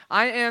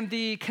I am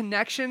the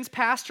connections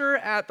pastor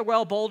at the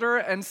Well Boulder,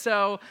 and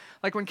so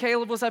like when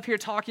Caleb was up here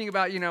talking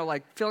about,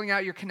 like filling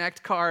out your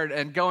Connect card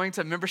and going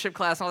to membership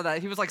class and all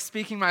that, he was like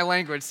speaking my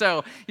language.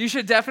 So you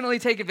should definitely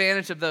take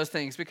advantage of those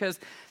things,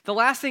 because the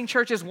last thing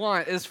churches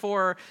want is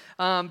for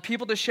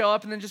people to show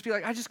up and then just be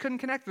like, I just couldn't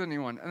connect with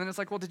anyone. And then it's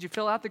like, well, did you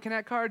fill out the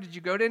Connect card? Did you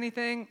go to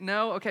anything?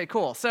 No? Okay,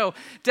 cool. So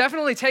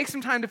definitely take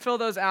some time to fill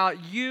those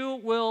out. You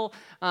will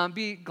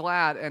be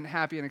glad and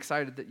happy and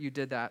excited that you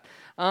did that.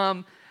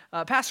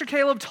 Pastor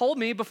Caleb told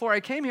me before I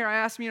came here, I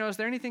asked him, is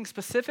there anything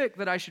specific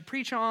that I should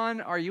preach on?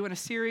 Are you in a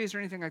series or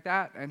anything like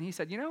that? And he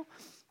said,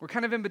 we're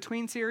kind of in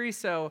between series,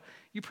 so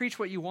you preach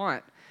what you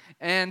want.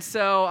 And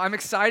so I'm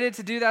excited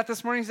to do that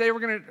this morning. Today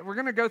we're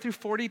gonna go through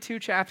 42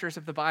 chapters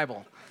of the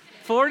Bible.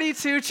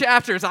 42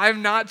 chapters.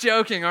 I'm not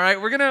joking, all right?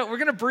 We're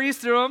gonna breeze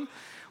through them.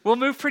 We'll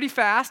move pretty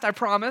fast, I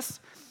promise.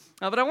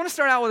 But I want to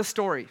start out with a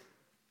story.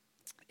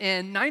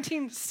 In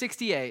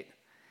 1968,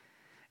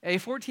 a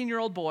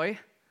 14-year-old boy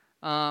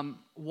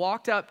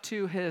walked up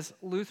to his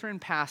Lutheran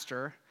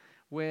pastor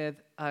with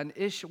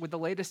the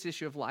latest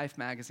issue of Life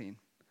magazine.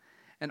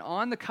 And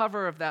on the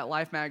cover of that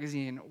Life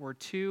magazine were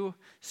two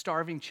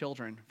starving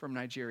children from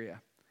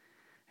Nigeria.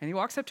 And he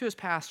walks up to his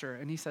pastor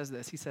and he says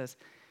this. He says,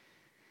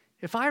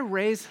 if I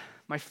raise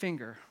my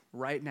finger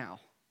right now,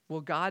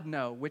 will God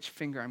know which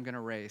finger I'm going to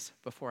raise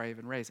before I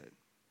even raise it?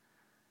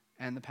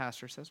 And the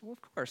pastor says, well,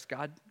 of course,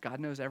 God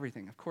knows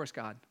everything. Of course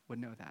God would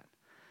know that.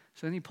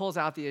 So then he pulls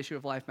out the issue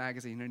of Life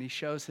magazine and he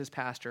shows his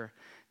pastor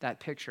that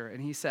picture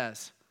and he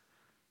says,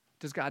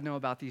 does God know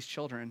about these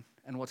children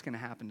and what's going to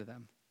happen to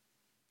them?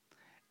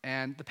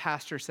 And the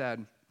pastor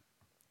said,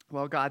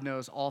 well, God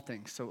knows all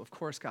things, so of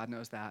course God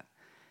knows that.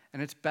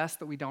 And it's best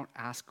that we don't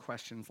ask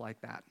questions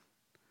like that.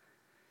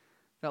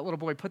 That little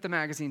boy put the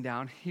magazine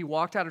down. He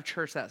walked out of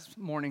church that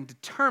morning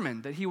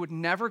determined that he would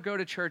never go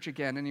to church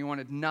again, and he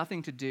wanted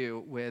nothing to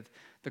do with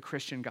the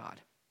Christian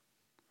God.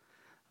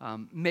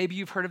 Maybe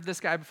you've heard of this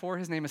guy before.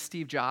 His name is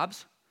Steve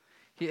Jobs.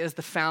 He is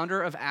the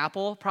founder of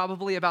Apple.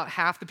 Probably about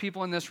half the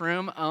people in this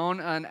room own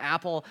an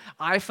Apple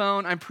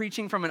iPhone. I'm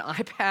preaching from an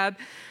iPad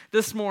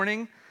this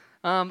morning.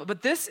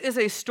 But this is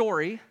a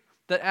story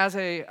that as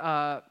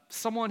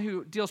someone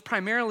who deals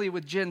primarily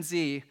with Gen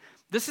Z,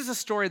 this is a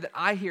story that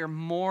I hear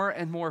more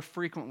and more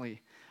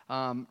frequently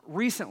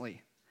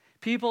recently.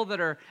 People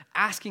that are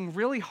asking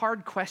really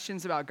hard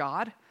questions about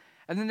God,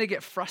 and then they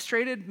get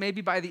frustrated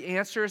maybe by the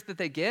answers that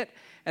they get,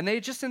 and they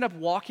just end up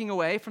walking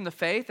away from the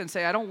faith and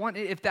say,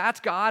 if that's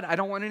God, I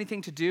don't want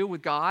anything to do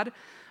with God.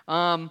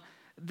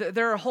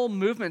 There are whole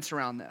movements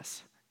around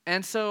this.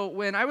 And so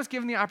when I was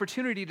given the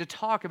opportunity to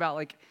talk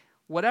about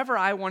whatever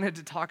I wanted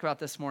to talk about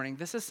this morning,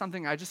 this is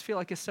something I just feel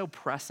like is so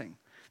pressing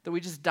that we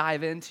just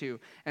dive into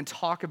and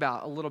talk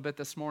about a little bit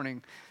this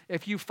morning.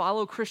 If you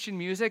follow Christian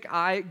music,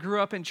 I grew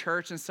up in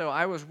church, and so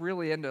I was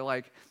really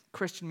into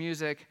Christian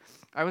music.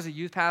 I was a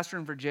youth pastor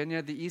in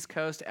Virginia, the East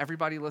Coast.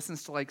 Everybody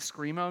listens to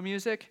screamo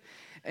music,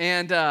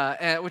 and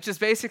which is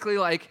basically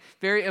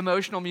very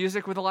emotional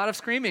music with a lot of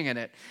screaming in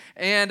it.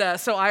 And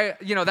so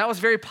that was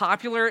very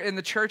popular in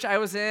the church I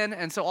was in,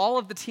 and so all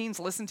of the teens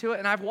listened to it.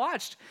 And I've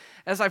watched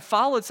as I've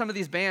followed some of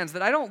these bands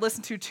that I don't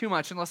listen to too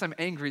much unless I'm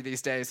angry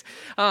these days.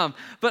 But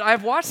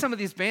I've watched some of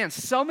these bands,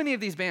 so many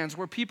of these bands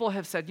where people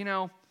have said,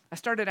 I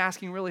started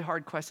asking really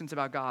hard questions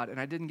about God, and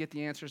I didn't get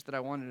the answers that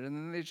I wanted, and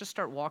then they just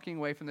start walking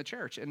away from the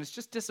church. And it's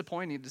just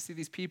disappointing to see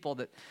these people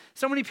that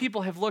so many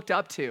people have looked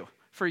up to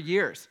for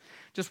years,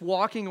 just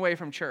walking away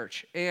from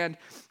church. And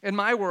in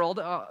my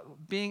world,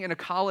 being in a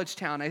college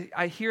town,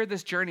 I hear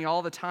this journey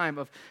all the time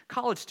of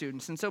college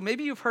students. And so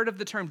maybe you've heard of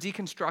the term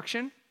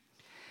deconstruction.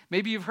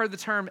 Maybe you've heard the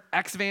term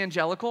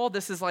ex-evangelical.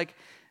 This is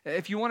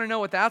if you want to know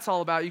what that's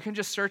all about, you can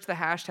just search the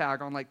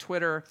hashtag on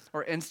Twitter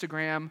or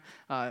Instagram,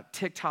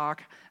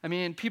 TikTok. I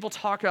mean, people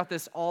talk about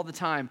this all the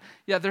time.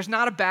 Yeah, there's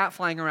not a bat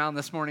flying around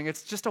this morning.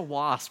 It's just a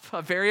wasp,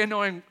 a very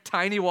annoying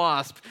tiny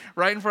wasp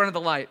right in front of the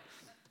light.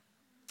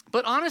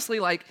 But honestly,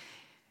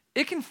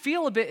 it can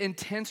feel a bit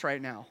intense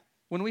right now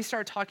when we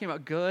start talking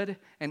about good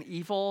and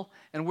evil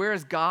and where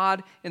is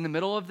God in the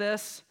middle of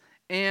this.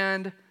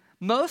 And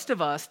most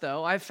of us,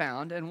 though, I've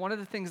found, and one of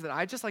the things that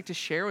I just like to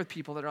share with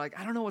people that are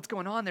I don't know what's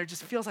going on there,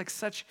 just feels like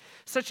such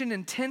an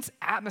intense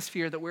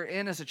atmosphere that we're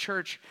in as a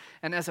church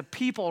and as a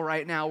people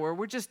right now, where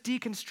we're just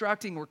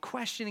deconstructing, we're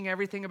questioning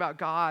everything about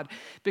God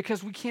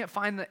because we can't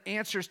find the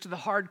answers to the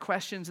hard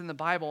questions in the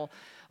Bible.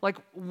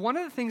 One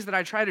of the things that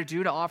I try to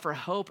do to offer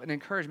hope and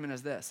encouragement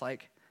is this,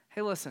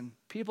 hey, listen,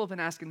 people have been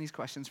asking these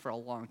questions for a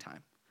long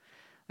time.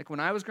 When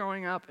I was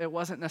growing up, it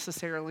wasn't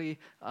necessarily,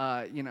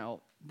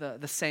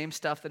 the same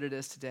stuff that it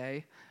is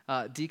today.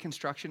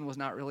 Deconstruction was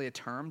not really a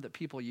term that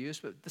people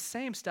used, but the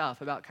same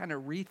stuff about kind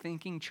of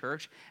rethinking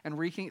church and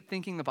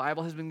rethinking the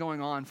Bible has been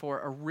going on for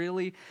a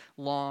really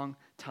long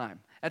time.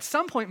 At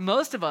some point,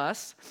 most of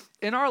us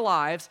in our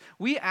lives,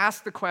 we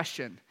ask the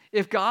question,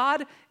 if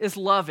God is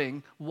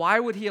loving, why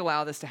would he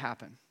allow this to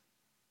happen?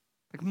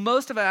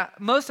 Most of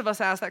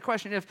us ask that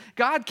question. If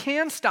God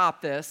can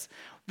stop this,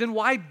 then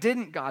why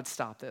didn't God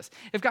stop this?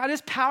 If God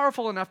is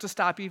powerful enough to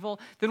stop evil,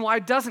 then why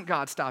doesn't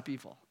God stop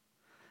evil?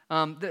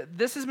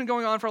 This has been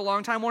going on for a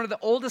long time. One of the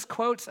oldest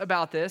quotes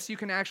about this you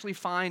can actually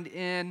find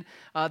in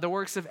the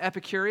works of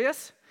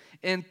Epicurus.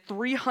 In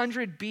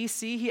 300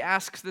 BC, he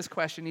asks this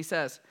question. He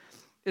says,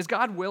 "Is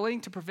God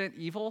willing to prevent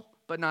evil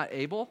but not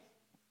able?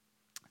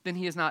 Then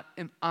he is not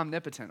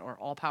omnipotent or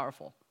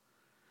all-powerful.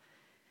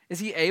 Is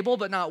he able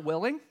but not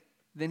willing?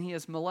 Then he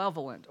is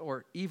malevolent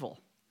or evil.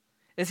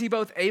 Is he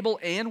both able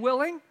and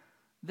willing?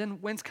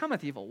 Then whence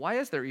cometh evil? Why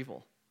is there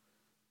evil?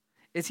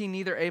 Is he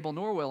neither able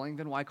nor willing?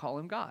 Then why call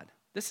him God?"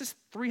 This is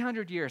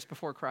 300 years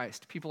before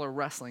Christ. People are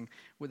wrestling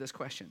with this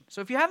question.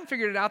 So if you haven't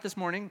figured it out this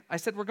morning, I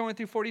said we're going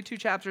through 42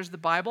 chapters of the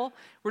Bible.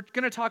 We're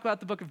going to talk about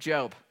the book of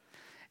Job.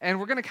 And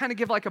we're going to kind of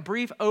give like a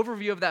brief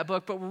overview of that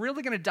book, but we're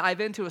really going to dive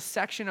into a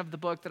section of the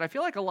book that I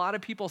feel like a lot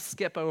of people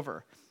skip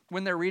over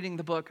when they're reading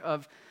the book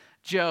of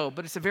Job.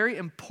 But it's a very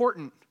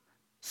important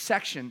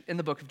section in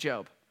the book of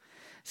Job.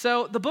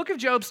 So the book of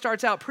Job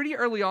starts out pretty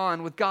early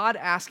on with God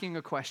asking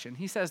a question.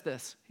 He says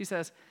this. He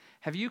says,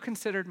 "Have you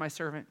considered my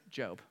servant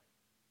Job?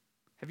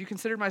 Have you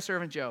considered my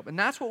servant Job?" And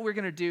that's what we're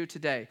going to do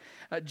today.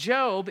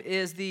 Job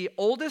is the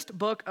oldest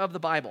book of the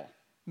Bible,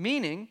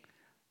 meaning,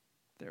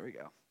 there we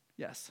go,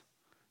 yes.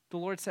 The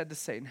Lord said to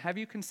Satan, "Have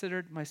you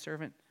considered my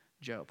servant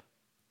Job?"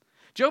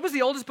 Job is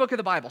the oldest book of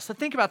the Bible. So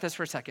think about this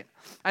for a second.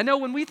 I know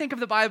when we think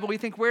of the Bible, we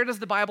think, where does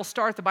the Bible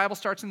start? The Bible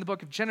starts in the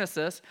book of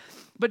Genesis.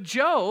 But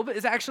Job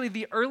is actually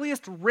the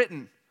earliest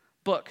written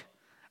book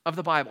of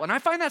the Bible. And I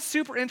find that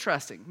super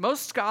interesting.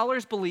 Most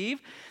scholars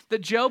believe that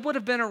Job would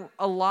have been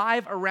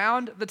alive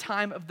around the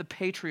time of the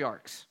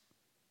patriarchs.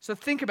 So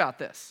think about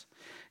this.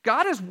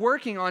 God is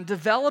working on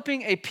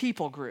developing a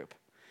people group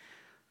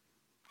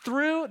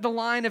through the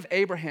line of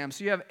Abraham.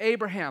 So you have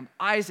Abraham,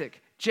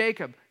 Isaac,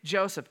 Jacob,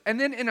 Joseph. And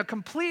then in a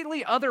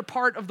completely other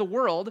part of the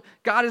world,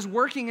 God is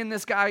working in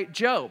this guy,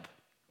 Job,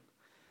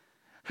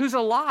 who's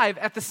alive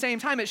at the same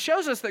time. It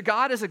shows us that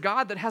God is a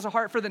God that has a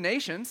heart for the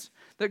nations,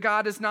 that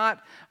God is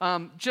not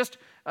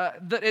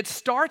that it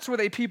starts with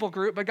a people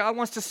group, but God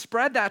wants to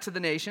spread that to the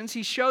nations.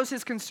 He shows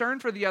his concern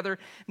for the other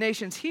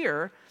nations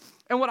here.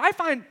 And what I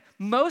find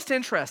most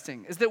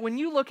interesting is that when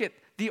you look at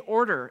the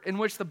order in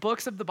which the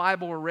books of the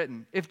Bible were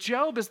written, if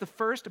Job is the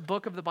first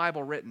book of the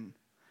Bible written,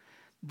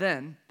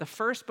 then the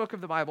first book of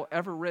the Bible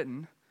ever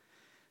written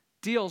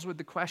deals with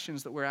the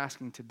questions that we're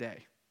asking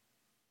today.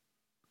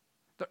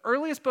 The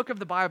earliest book of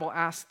the Bible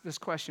asks this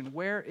question: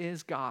 where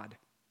is God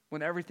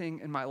when everything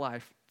in my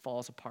life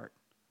falls apart?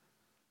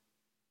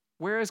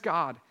 Where is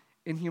God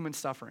in human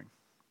suffering?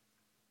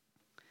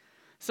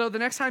 So the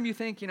next time you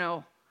think,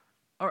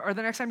 or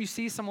the next time you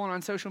see someone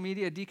on social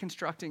media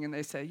deconstructing and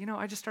they say,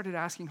 I just started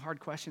asking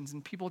hard questions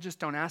and people just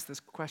don't ask this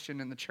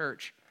question in the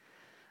church.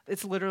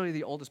 It's literally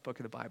the oldest book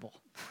of the Bible.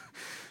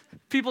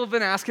 People have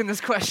been asking this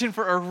question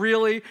for a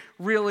really,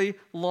 really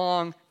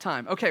long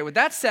time. Okay, with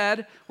that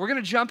said, we're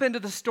going to jump into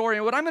the story.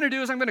 And what I'm going to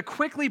do is I'm going to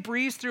quickly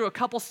breeze through a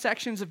couple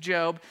sections of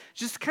Job,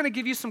 just to kind of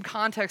give you some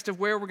context of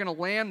where we're going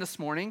to land this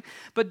morning.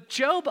 But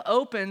Job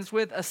opens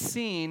with a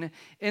scene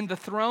in the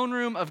throne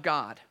room of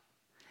God.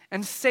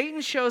 And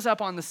Satan shows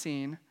up on the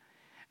scene,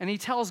 and he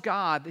tells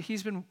God that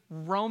he's been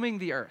roaming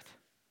the earth.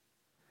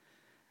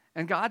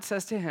 And God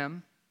says to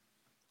him,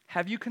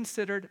 "Have you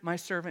considered my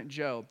servant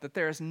Job, that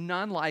there is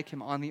none like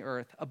him on the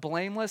earth, a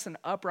blameless and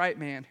upright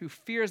man who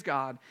fears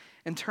God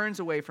and turns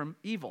away from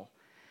evil?"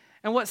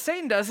 And what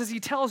Satan does is he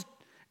tells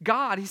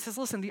God, he says,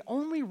 listen, the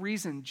only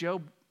reason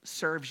Job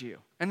serves you,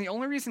 and the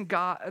only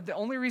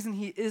reason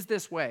he is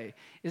this way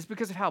is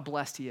because of how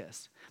blessed he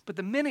is. But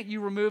the minute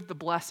you remove the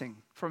blessing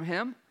from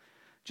him,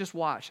 just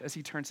watch as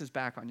he turns his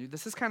back on you.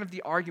 This is kind of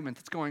the argument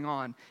that's going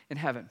on in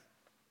heaven.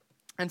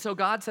 And so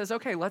God says,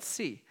 okay, let's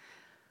see.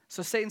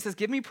 So Satan says,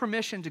 give me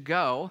permission to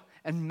go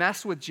and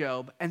mess with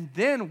Job, and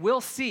then we'll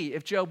see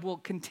if Job will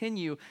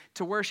continue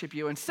to worship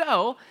you. And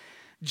so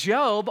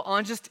Job,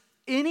 on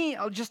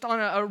on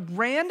a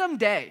random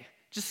day,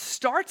 just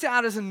starts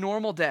out as a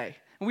normal day.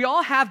 And we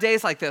all have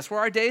days like this,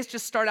 where our days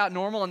just start out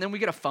normal, and then we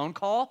get a phone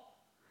call,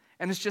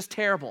 and it's just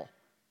terrible,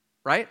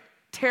 right?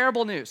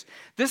 Terrible news.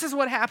 This is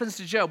what happens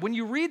to Job. When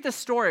you read this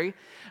story,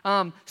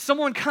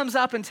 someone comes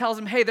up and tells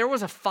him, hey, there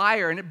was a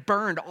fire and it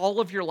burned all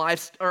of your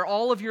lives, or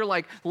all of your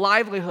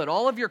livelihood,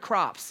 all of your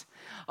crops.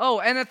 Oh,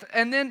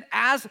 and then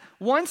as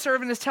one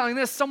servant is telling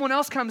this, someone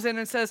else comes in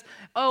and says,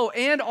 oh,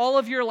 and all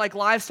of your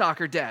livestock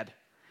are dead.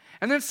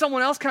 And then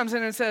someone else comes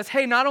in and says,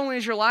 hey, not only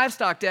is your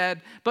livestock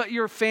dead, but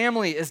your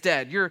family is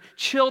dead. Your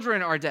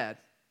children are dead.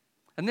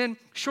 And then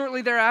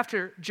shortly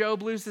thereafter,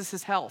 Job loses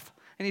his health.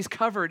 And he's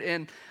covered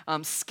in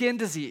skin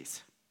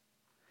disease.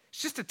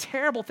 It's just a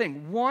terrible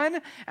thing,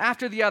 one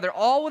after the other,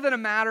 all within a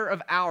matter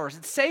of hours.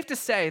 It's safe to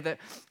say that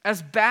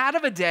as bad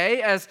of a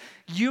day as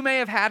you may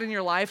have had in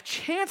your life,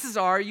 chances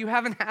are you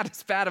haven't had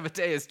as bad of a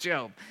day as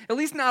Job, at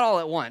least not all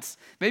at once.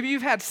 Maybe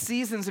you've had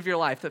seasons of your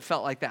life that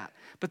felt like that.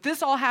 But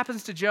this all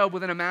happens to Job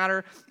within a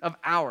matter of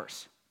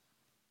hours.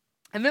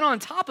 And then on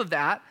top of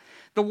that,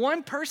 the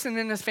one person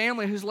in his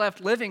family who's left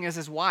living is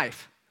his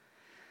wife.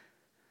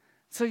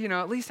 So,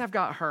 at least I've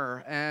got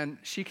her, and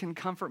she can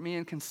comfort me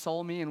and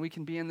console me, and we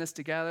can be in this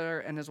together.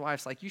 And his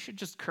wife's like, you should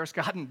just curse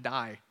God and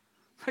die.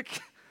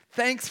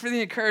 Thanks for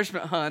the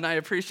encouragement, hon. I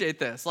appreciate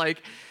this.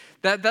 Like,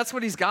 that's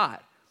what he's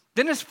got.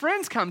 Then his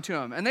friends come to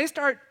him, and they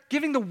start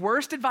giving the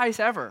worst advice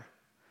ever.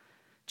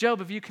 Job,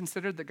 have you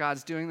considered that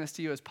God's doing this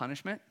to you as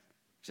punishment?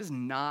 It's just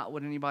not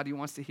what anybody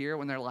wants to hear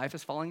when their life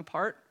is falling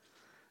apart.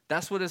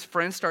 That's what his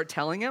friends start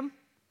telling him.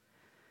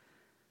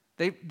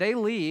 They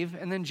leave,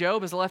 and then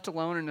Job is left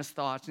alone in his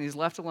thoughts, and he's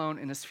left alone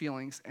in his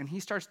feelings, and he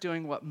starts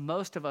doing what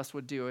most of us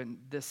would do in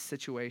this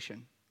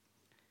situation.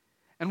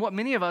 And what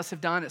many of us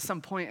have done at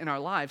some point in our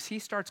lives, he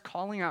starts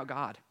calling out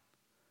God,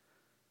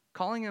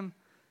 calling him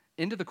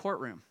into the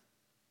courtroom,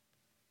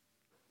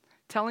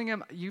 telling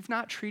him, you've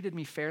not treated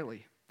me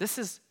fairly. This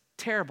is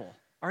terrible.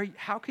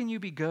 How can you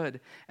be good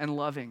and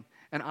loving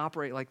and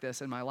operate like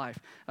this in my life?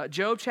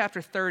 Job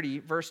chapter 30,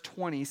 verse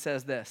 20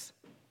 says this.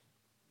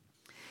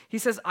 He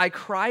says, I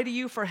cry to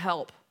you for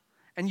help,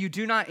 and you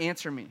do not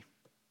answer me.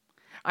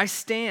 I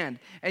stand,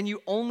 and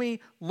you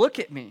only look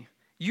at me.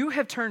 You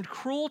have turned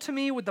cruel to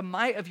me with the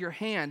might of your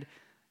hand.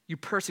 You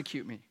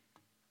persecute me.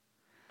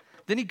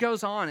 Then he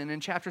goes on, and in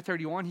chapter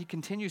 31, he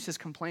continues his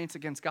complaints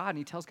against God, and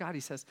he tells God,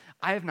 he says,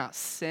 I have not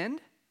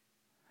sinned.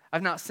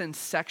 I've not sinned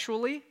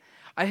sexually.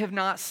 I have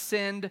not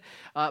sinned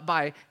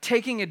by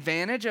taking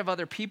advantage of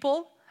other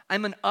people.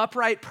 I'm an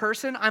upright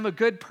person. I'm a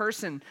good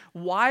person.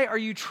 Why are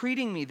you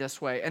treating me this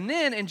way? And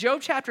then in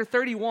Job chapter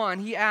 31,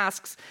 he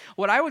asks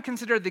what I would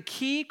consider the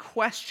key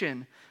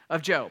question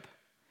of Job.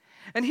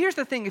 And here's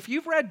the thing, if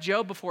you've read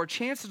Job before,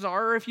 chances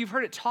are, or if you've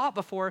heard it taught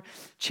before,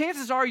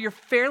 chances are you're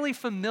fairly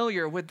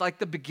familiar with like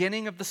the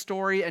beginning of the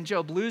story and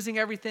Job losing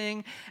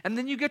everything. And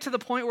then you get to the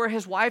point where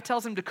his wife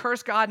tells him to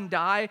curse God and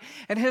die.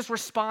 And his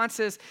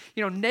response is,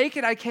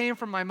 naked I came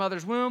from my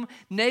mother's womb,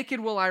 naked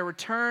will I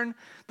return.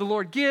 The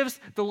Lord gives,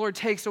 the Lord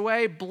takes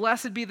away.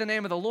 Blessed be the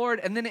name of the Lord.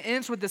 And then it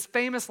ends with this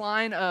famous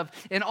line of,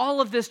 in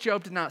all of this,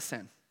 Job did not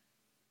sin.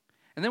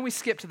 And then we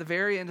skip to the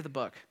very end of the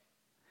book.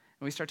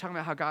 And we start talking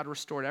about how God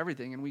restored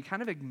everything, and we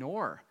kind of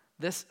ignore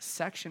this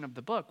section of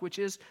the book, which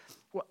is,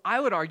 what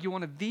I would argue,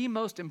 one of the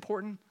most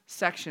important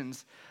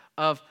sections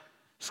of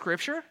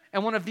Scripture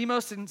and one of the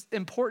most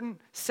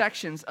important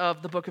sections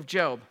of the book of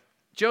Job.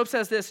 Job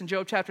says this in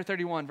Job chapter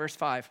 31, verse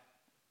 5.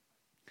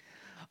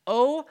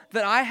 Oh,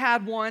 that I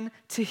had one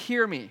to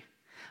hear me.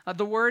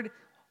 The word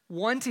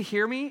one to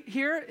hear me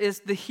here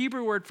is the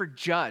Hebrew word for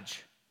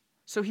judge.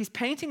 So he's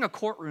painting a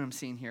courtroom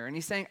scene here, and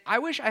he's saying, I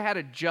wish I had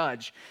a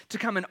judge to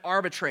come and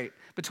arbitrate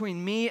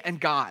between me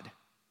and God.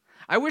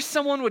 I wish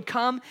someone would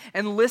come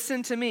and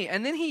listen to me.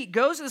 And then he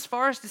goes as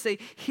far as to say,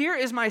 here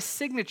is my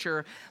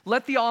signature,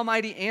 let the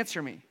Almighty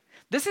answer me.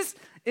 This is,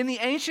 in the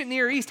ancient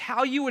Near East,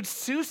 how you would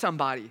sue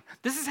somebody.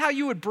 This is how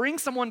you would bring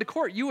someone to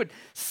court. You would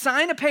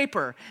sign a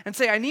paper and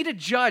say, I need a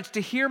judge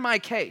to hear my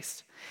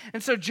case.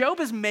 And so Job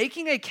is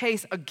making a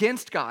case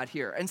against God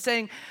here and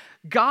saying,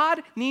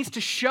 God needs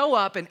to show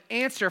up and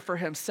answer for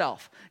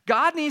himself.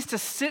 God needs to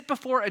sit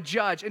before a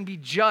judge and be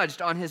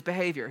judged on his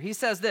behavior. He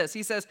says this,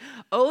 he says,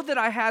 oh, that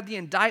I had the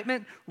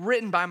indictment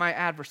written by my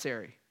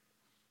adversary.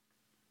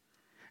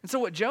 And so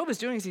what Job is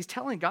doing is he's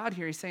telling God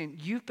here, he's saying,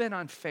 you've been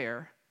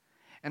unfair,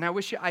 and I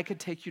wish I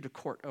could take you to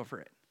court over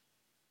it.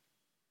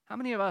 How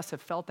many of us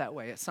have felt that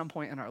way at some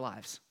point in our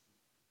lives?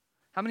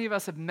 How many of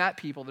us have met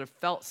people that have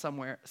felt some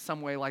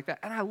way like that?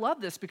 And I love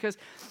this because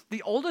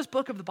the oldest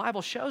book of the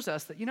Bible shows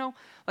us that,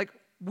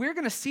 we're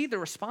going to see the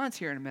response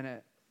here in a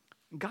minute.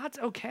 God's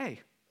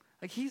okay.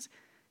 Like he's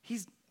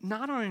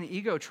not on an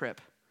ego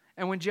trip.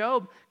 And when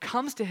Job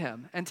comes to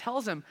him and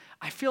tells him,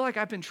 I feel like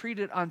I've been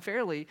treated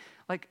unfairly,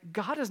 like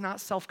God is not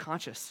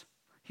self-conscious.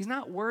 He's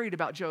not worried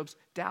about Job's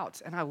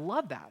doubts. And I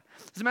love that.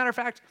 As a matter of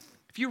fact,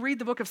 if you read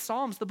the book of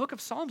Psalms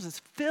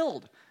is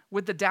filled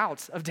with the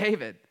doubts of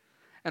David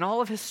and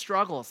all of his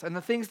struggles and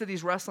the things that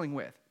he's wrestling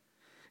with.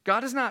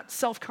 God is not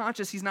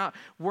self-conscious. He's not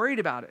worried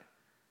about it.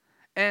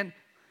 And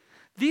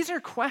these are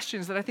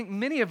questions that I think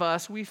many of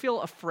us, we feel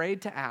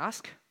afraid to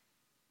ask.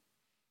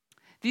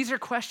 These are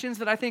questions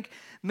that I think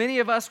many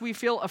of us, we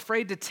feel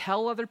afraid to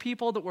tell other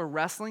people that we're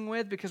wrestling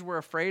with because we're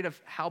afraid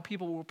of how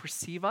people will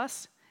perceive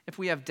us if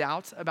we have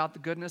doubts about the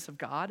goodness of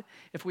God,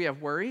 if we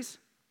have worries.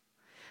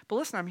 But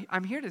listen,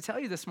 I'm here to tell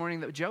you this morning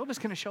that Job is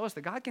going to show us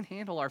that God can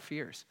handle our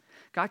fears.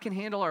 God can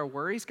handle our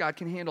worries. God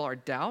can handle our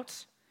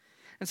doubts.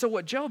 And so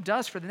what Job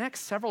does for the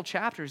next several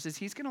chapters is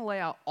he's going to lay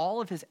out all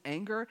of his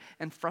anger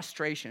and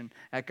frustration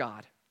at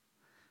God.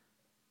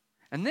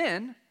 And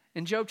then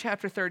in Job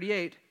chapter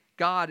 38,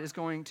 God is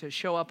going to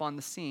show up on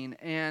the scene.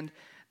 And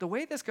the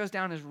way this goes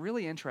down is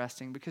really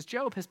interesting because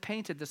Job has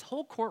painted this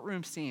whole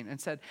courtroom scene and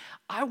said,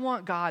 I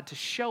want God to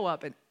show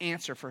up and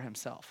answer for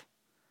himself.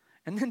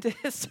 And then to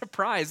his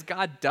surprise,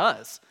 God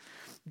does.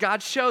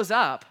 God shows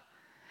up,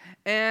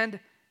 and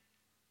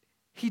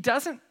he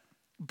doesn't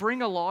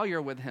bring a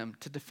lawyer with him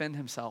to defend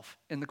himself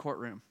in the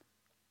courtroom.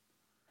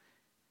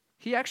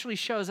 He actually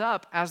shows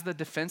up as the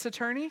defense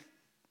attorney,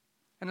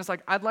 and it's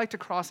like, I'd like to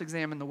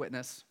cross-examine the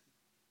witness.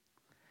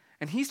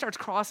 And he starts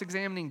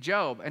cross-examining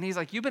Job, and he's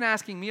like, you've been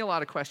asking me a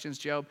lot of questions,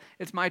 Job.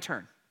 It's my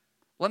turn.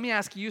 Let me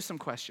ask you some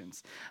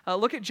questions.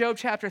 Look at Job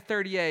chapter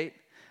 38,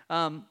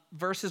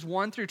 verses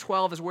 1 through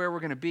 12 is where we're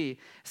going to be. It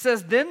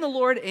says, "Then the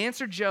Lord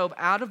answered Job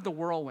out of the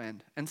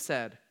whirlwind and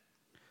said,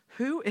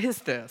 'Who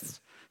is this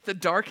that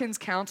darkens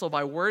counsel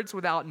by words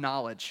without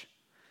knowledge?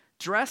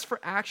 Dress for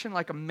action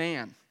like a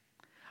man.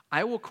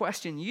 I will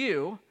question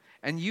you,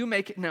 and you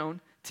make it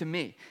known to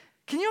me.'"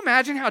 Can you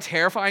imagine how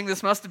terrifying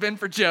this must have been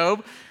for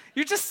Job?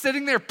 You're just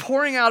sitting there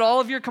pouring out all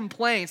of your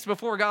complaints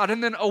before God,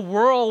 and then a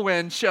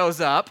whirlwind shows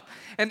up,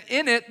 and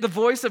in it, the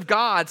voice of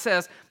God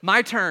says,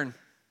 "My turn.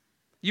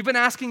 You've been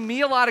asking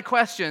me a lot of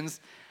questions.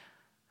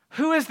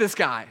 Who is this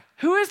guy?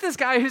 Who is this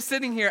guy who's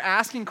sitting here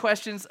asking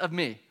questions of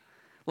me?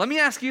 Let me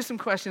ask you some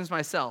questions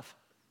myself."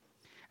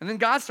 And then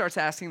God starts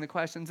asking the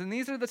questions, and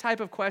these are the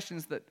type of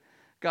questions that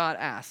God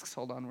asks.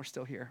 Hold on, we're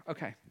still here.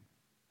 Okay.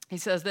 He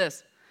says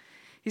this.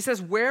 He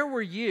says, "Where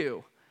were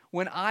you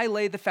when I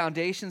laid the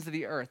foundations of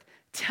the earth?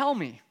 Tell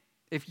me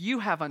if you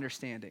have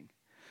understanding.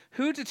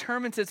 Who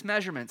determines its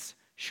measurements?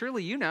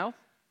 Surely you know.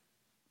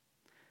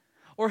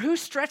 Or who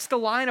stretched the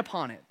line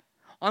upon it?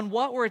 On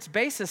what were its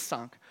bases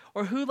sunk?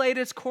 Or who laid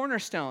its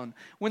cornerstone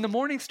when the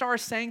morning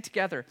stars sang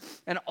together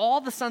and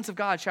all the sons of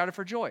God shouted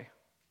for joy?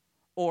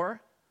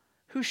 Or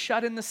who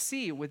shut in the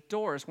sea with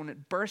doors when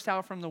it burst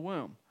out from the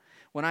womb,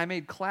 when I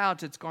made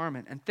clouds its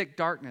garment and thick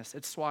darkness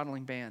its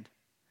swaddling band,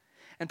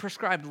 and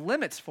prescribed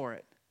limits for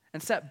it,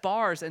 and set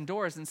bars and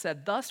doors, and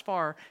said, 'Thus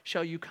far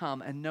shall you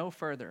come, and no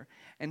further,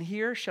 and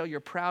here shall your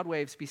proud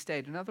waves be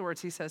stayed.'" In other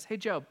words, he says, "Hey,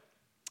 Job,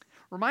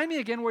 remind me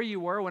again where you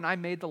were when I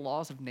made the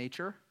laws of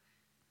nature.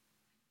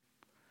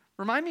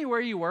 Remind me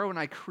where you were when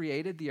I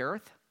created the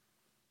earth."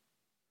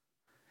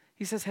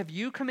 He says, "Have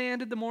you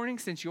commanded the morning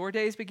since your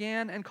days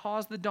began and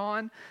caused the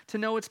dawn to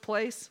know its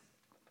place?"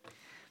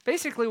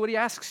 Basically, what he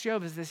asks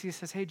Job is this. He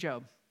says, "Hey,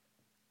 Job,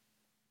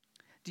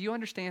 do you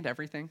understand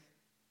everything?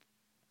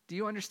 Do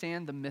you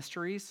understand the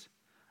mysteries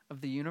of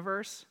the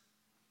universe?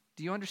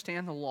 Do you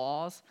understand the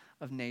laws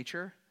of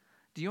nature?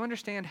 Do you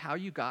understand how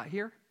you got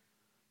here?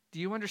 Do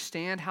you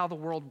understand how the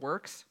world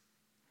works?"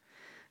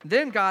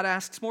 Then God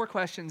asks more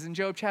questions in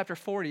Job chapter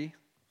 40,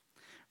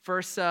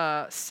 verse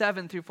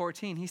 7 through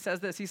 14. He says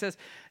this. He says,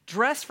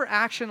 "Dress for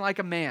action like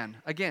a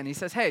man." Again, he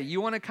says, "Hey,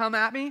 you want to come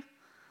at me?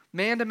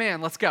 Man to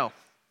man, let's go.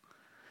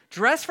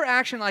 Dress for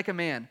action like a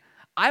man.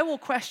 I will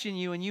question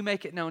you and you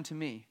make it known to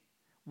me.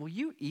 Will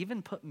you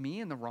even put me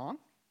in the wrong?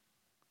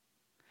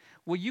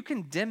 Will you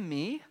condemn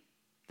me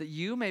that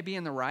you may be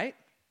in the right?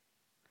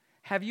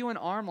 Have you an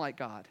arm like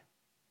God?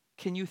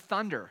 Can you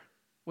thunder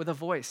with a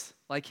voice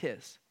like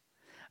his?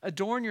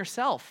 Adorn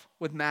yourself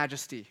with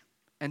majesty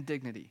and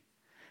dignity.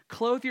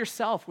 Clothe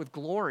yourself with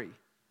glory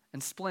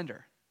and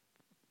splendor.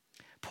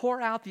 Pour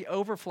out the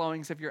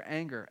overflowings of your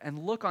anger and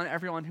look on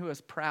everyone who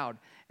is proud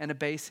and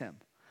abase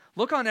him.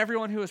 Look on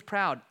everyone who is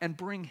proud and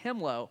bring him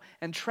low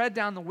and tread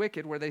down the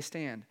wicked where they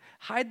stand.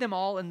 Hide them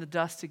all in the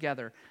dust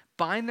together.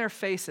 Bind their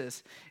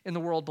faces in the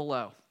world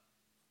below."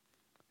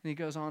 And he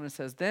goes on and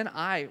says, "Then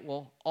I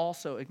will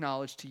also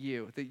acknowledge to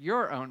you that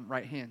your own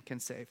right hand can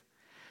save."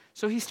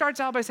 So he starts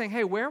out by saying,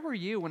 "Hey, where were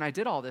you when I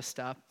did all this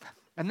stuff?"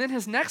 And then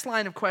his next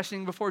line of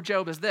questioning before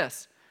Job is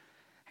this.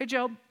 "Hey,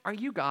 Job, are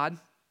you God?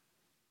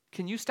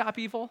 Can you stop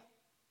evil?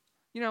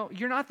 You know,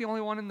 you're not the only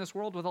one in this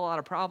world with a lot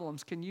of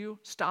problems. Can you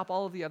stop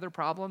all of the other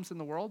problems in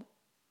the world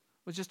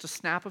with just a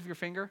snap of your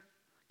finger?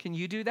 Can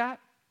you do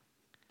that?"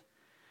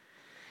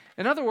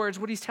 In other words,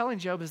 what he's telling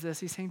Job is this.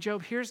 He's saying,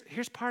 "Job,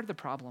 here's part of the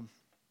problem.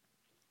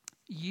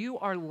 You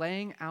are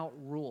laying out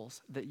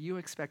rules that you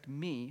expect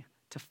me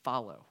to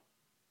follow.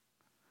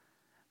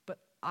 But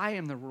I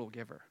am the rule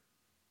giver.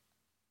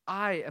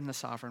 I am the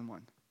sovereign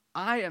one.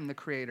 I am the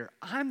creator.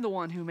 I'm the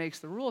one who makes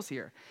the rules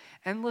here."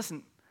 And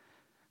listen,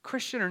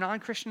 Christian or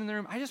non-Christian in the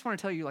room, I just want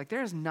to tell you, like,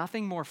 there is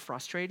nothing more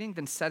frustrating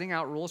than setting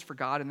out rules for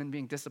God and then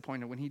being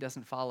disappointed when he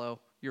doesn't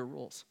follow your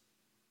rules,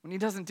 when he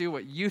doesn't do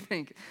what you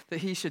think that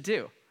he should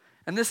do.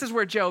 And this is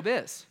where Job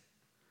is.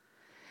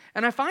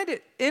 And I find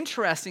it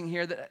interesting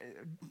here that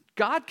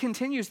God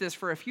continues this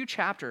for a few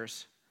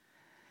chapters,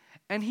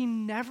 and he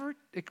never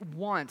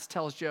once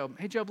tells Job,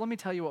 "Hey, Job, let me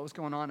tell you what was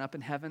going on up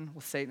in heaven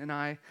with Satan and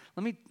I.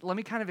 Let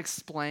me kind of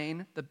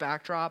explain the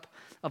backdrop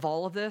of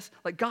all of this."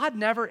 Like, God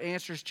never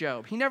answers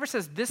Job. He never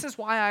says, "This is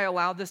why I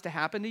allowed this to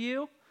happen to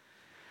you.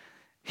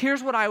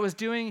 Here's what I was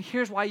doing.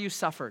 Here's why you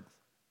suffered."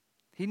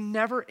 He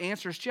never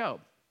answers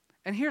Job.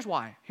 And here's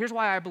why. Here's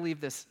why I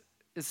believe this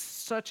is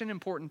such an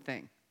important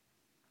thing.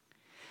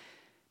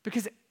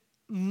 Because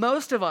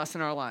most of us in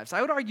our lives,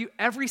 I would argue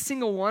every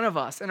single one of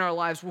us in our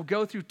lives will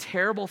go through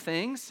terrible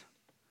things,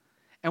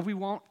 and we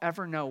won't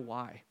ever know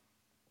why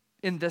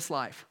in this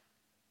life.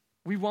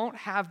 We won't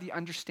have the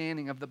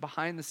understanding of the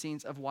behind the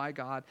scenes of why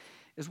God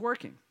is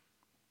working.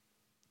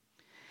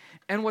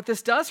 And what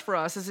this does for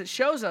us is it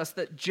shows us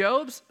that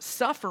Job's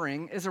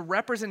suffering is a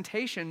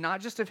representation not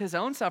just of his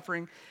own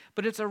suffering,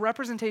 but it's a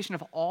representation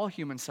of all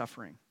human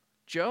suffering.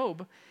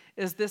 Job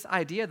is this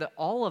idea that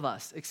all of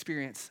us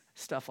experience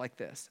stuff like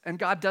this. And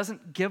God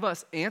doesn't give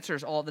us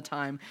answers all the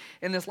time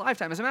in this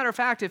lifetime. As a matter of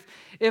fact,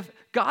 if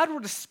God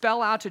were to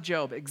spell out to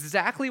Job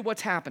exactly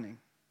what's happening,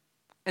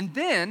 and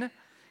then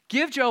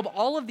give Job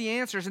all of the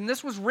answers, and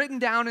this was written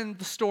down in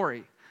the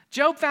story,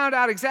 Job found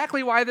out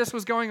exactly why this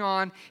was going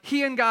on.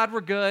 He and God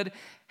were good,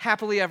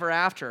 happily ever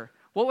after.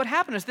 What would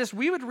happen is this: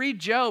 we would read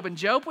Job, and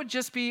Job would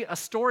just be a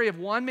story of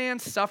one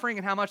man's suffering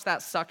and how much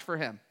that sucked for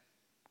him.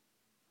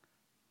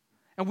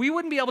 And we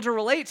wouldn't be able to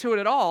relate to it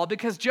at all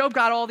because Job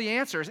got all the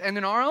answers. And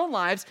in our own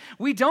lives,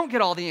 we don't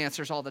get all the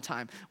answers all the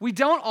time. We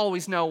don't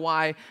always know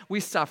why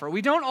we suffer.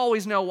 We don't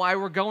always know why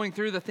we're going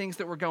through the things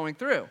that we're going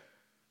through.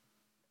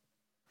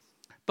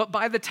 But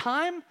by the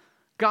time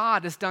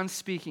God is done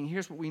speaking,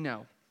 here's what we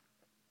know.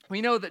 We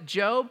know that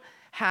Job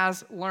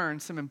has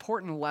learned some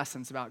important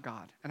lessons about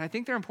God. And I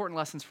think they're important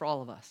lessons for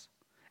all of us.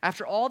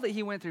 After all that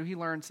he went through, he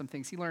learned some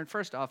things. He learned,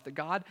 first off, that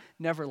God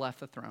never left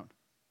the throne.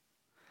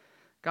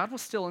 God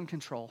was still in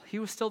control. He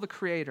was still the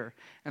creator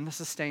and the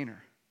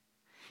sustainer.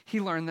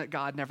 He learned that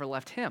God never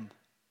left him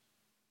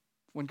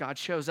when God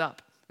shows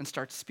up and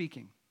starts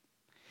speaking.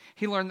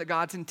 He learned that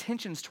God's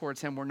intentions towards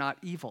him were not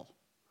evil.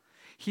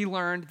 He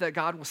learned that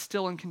God was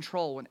still in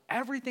control when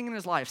everything in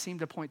his life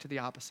seemed to point to the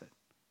opposite.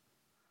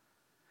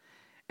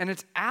 And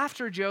it's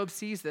after Job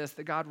sees this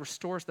that God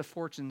restores the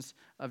fortunes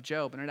of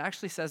Job. And it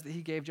actually says that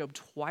he gave Job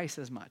twice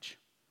as much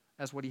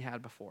as what he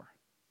had before.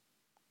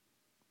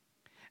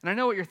 And I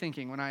know what you're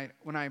thinking when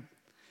I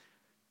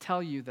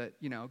tell you that,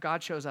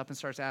 God shows up and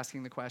starts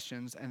asking the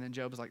questions, and then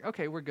Job is like,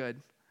 okay, we're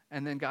good.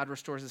 And then God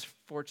restores his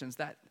fortunes.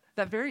 That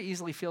very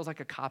easily feels like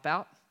a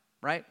cop-out,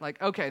 right?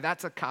 Like, okay,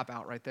 that's a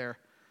cop-out right there.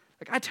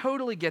 Like, I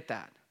totally get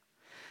that.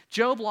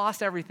 Job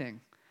lost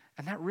everything.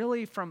 And that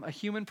really, from a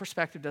human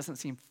perspective, doesn't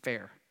seem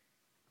fair.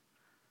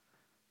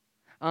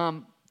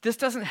 This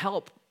doesn't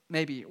help,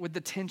 maybe, with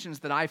the tensions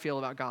that I feel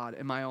about God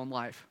in my own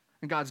life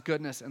and God's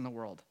goodness in the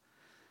world.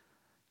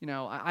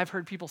 I've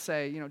heard people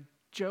say,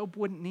 Job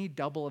wouldn't need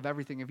double of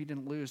everything if he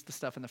didn't lose the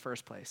stuff in the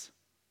first place,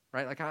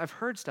 right? Like, I've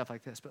heard stuff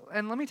like this.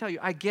 And let me tell you,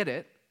 I get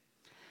it.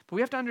 But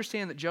we have to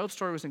understand that Job's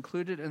story was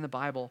included in the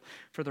Bible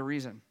for the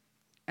reason.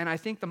 And I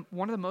think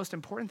one of the most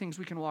important things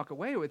we can walk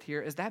away with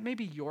here is that may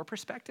be your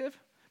perspective,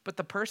 but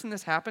the person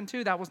this happened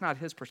to, that was not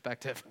his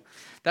perspective.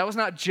 That was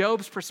not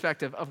Job's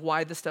perspective of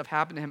why this stuff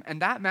happened to him.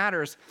 And that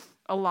matters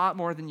a lot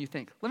more than you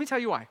think. Let me tell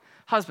you why.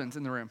 Husbands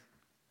in the room.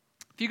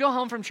 If you go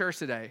home from church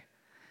today,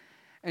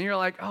 and you're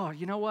like, oh,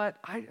 you know what?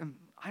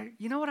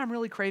 You know what I'm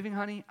really craving,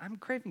 honey? I'm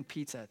craving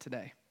pizza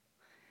today.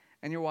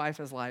 And your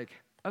wife is like,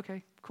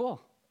 okay, cool.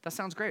 That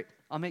sounds great.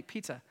 I'll make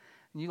pizza.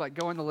 And you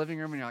go in the living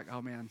room and you're like,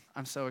 oh man,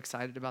 I'm so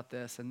excited about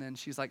this. And then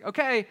she's like,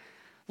 okay,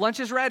 lunch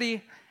is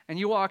ready. And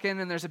you walk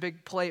in and there's a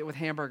big plate with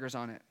hamburgers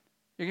on it.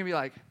 You're going to be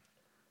like,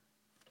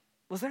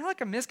 was there a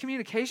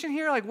miscommunication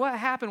here? What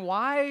happened?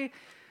 Why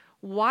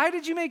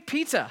did you make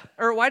pizza?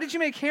 Or why did you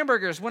make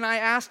hamburgers when I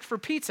asked for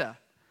pizza?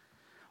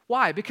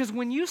 Why? Because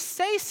when you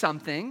say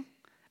something,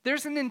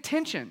 there's an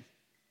intention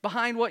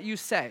behind what you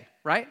say,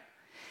 right?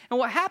 And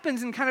what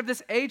happens in kind of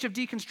this age of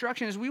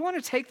deconstruction is we want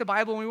to take the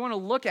Bible and we want to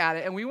look at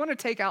it and we want to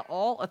take out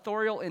all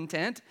authorial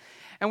intent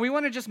and we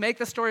want to just make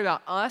the story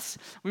about us.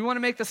 We want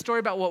to make the story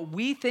about what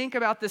we think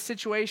about this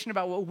situation,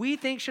 about what we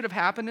think should have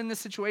happened in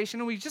this situation,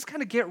 and we just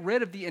kind of get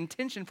rid of the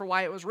intention for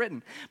why it was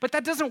written. But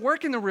that doesn't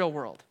work in the real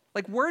world.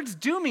 Words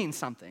do mean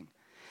something.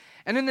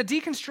 And in the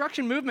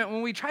deconstruction movement,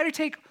 when we try to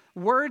take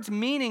words'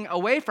 meaning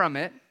away from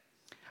it,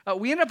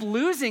 we end up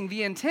losing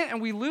the intent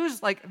and we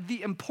lose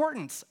the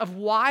importance of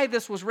why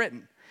this was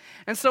written.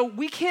 And so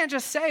we can't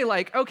just say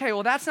okay,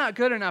 well, that's not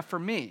good enough for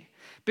me.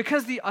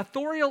 Because the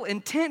authorial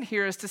intent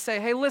here is to say,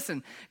 hey,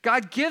 listen,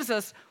 God gives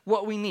us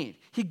what we need.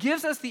 He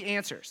gives us the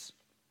answers.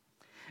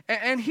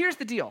 And here's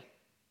the deal.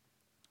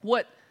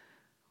 What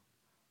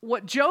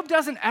Job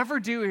doesn't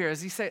ever do here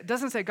is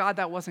doesn't say, God,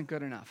 that wasn't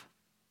good enough.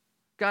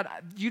 God,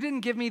 you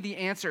didn't give me the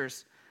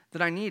answers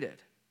that I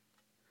needed.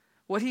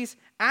 What he's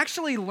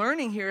actually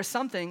learning here is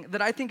something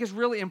that I think is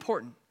really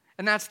important,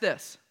 and that's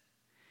this.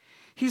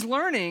 He's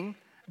learning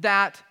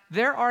that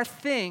there are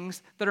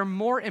things that are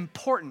more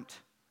important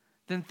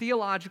than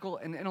theological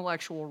and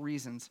intellectual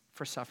reasons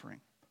for suffering.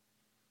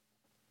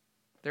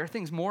 There are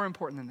things more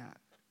important than that.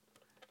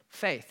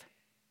 Faith.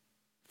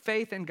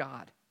 Faith in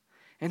God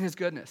and his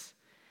goodness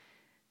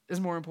is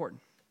more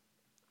important.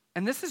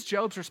 And this is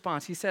Job's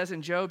response. He says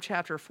in Job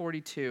chapter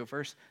 42,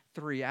 verse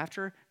 3,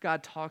 after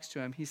God talks to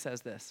him, he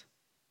says this.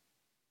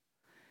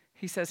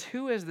 He says,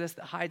 who is this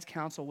that hides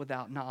counsel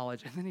without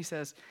knowledge? And then he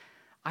says,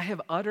 I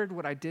have uttered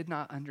what I did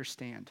not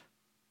understand,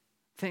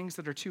 things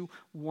that are too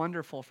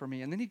wonderful for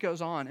me. And then he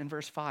goes on in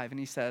verse 5 and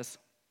he says,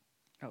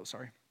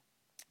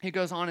 He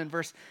goes on in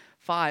verse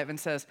 5 and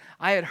says,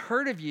 I had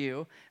heard of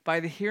you by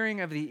the hearing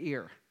of the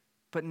ear,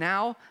 but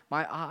now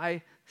my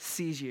eye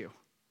sees you.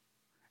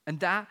 And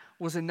that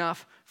was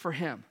enough for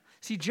him.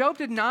 See, Job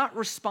did not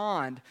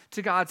respond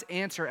to God's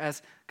answer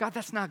as, God,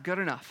 that's not good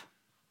enough.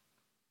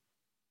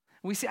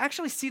 We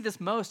actually see this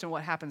most in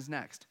what happens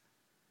next.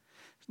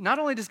 Not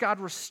only does God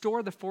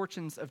restore the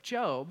fortunes of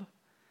Job,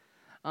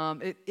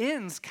 it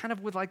ends kind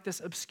of with this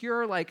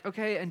obscure,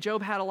 okay, and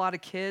Job had a lot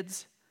of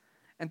kids,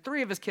 and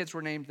 3 of his kids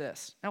were named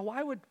this. Now,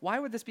 why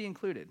would this be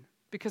included?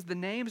 Because the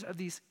names of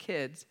these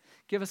kids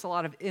give us a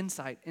lot of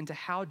insight into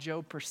how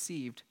Job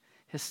perceived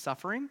his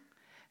suffering,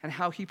 and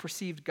how he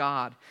perceived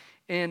God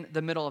in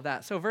the middle of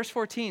that. So verse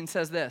 14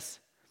 says this,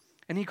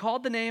 and he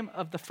called the name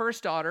of the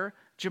first daughter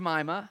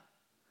Jemima,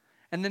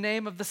 and the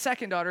name of the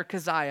second daughter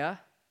Keziah,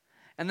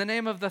 and the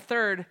name of the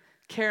third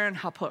Karen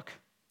Hapuk.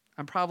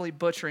 I'm probably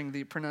butchering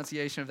the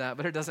pronunciation of that,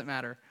 but it doesn't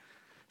matter.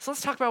 So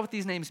let's talk about what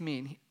these names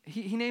mean.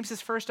 He names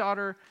his first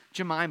daughter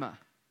Jemima.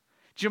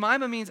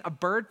 Jemima means a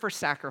bird for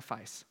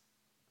sacrifice.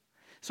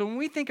 So when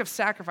we think of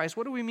sacrifice,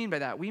 what do we mean by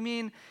that? We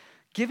mean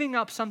giving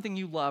up something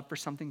you love for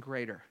something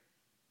greater.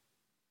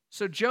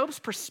 So Job's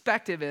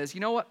perspective is,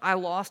 you know what? I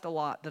lost a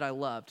lot that I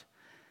loved.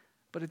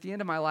 But at the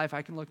end of my life,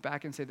 I can look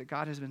back and say that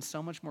God has been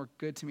so much more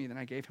good to me than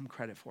I gave him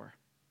credit for.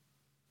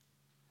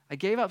 I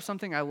gave up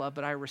something I loved,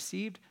 but I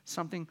received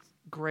something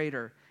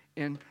greater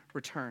in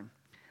return.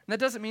 And that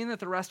doesn't mean that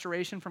the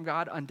restoration from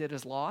God undid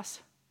his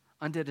loss,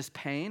 undid his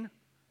pain.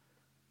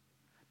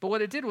 But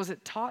what it did was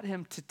it taught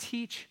him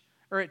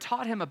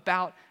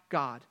about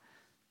God.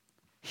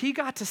 He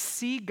got to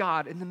see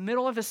God in the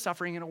middle of his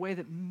suffering in a way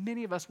that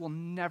many of us will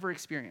never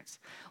experience.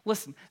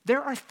 Listen,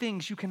 there are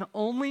things you can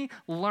only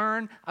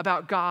learn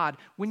about God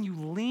when you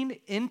lean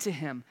into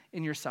him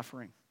in your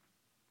suffering.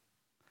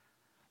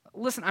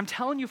 Listen, I'm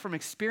telling you from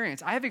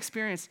experience. I have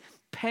experienced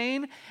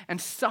pain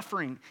and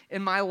suffering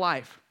in my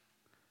life.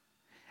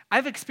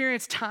 I've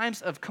experienced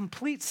times of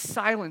complete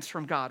silence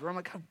from God where I'm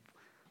like,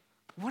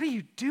 what are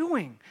you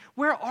doing?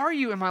 Where are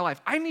you in my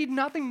life? I need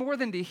nothing more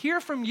than to hear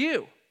from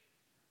you.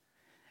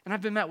 And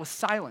I've been met with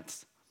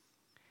silence.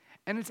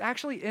 And it's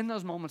actually in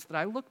those moments that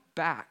I look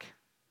back.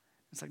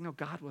 It's like, no,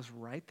 God was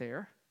right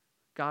there.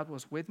 God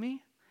was with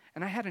me.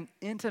 And I had an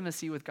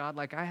intimacy with God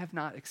like I have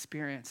not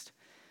experienced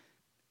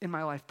in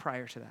my life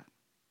prior to that.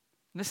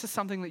 And this is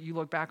something that you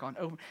look back on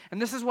over.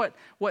 And this is what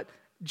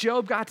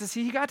Job got to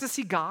see. He got to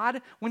see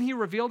God when he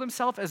revealed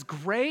himself as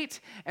great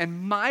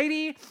and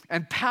mighty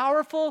and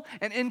powerful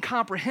and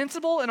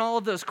incomprehensible in all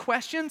of those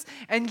questions.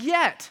 And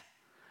yet,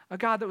 a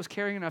God that was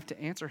caring enough to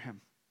answer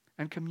him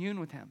and commune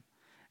with him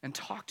and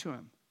talk to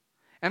him.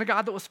 And a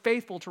God that was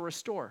faithful to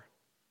restore.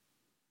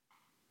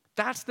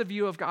 That's the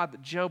view of God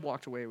that Job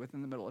walked away with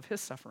in the middle of his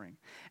suffering.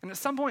 And at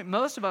some point,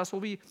 most of us will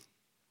be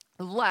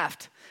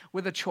left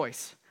with a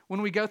choice.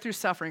 When we go through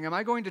suffering, am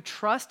I going to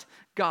trust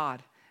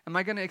God? Am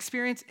I going to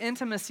experience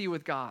intimacy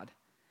with God?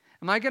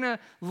 Am I going to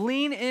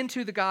lean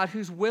into the God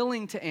who's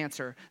willing to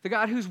answer, the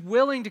God who's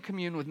willing to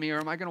commune with me, or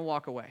am I going to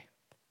walk away?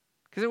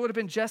 Because it would have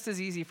been just as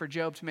easy for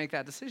Job to make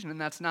that decision, and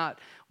that's not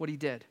what he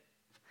did.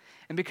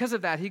 And because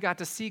of that, he got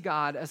to see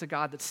God as a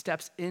God that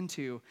steps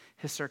into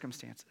his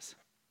circumstances.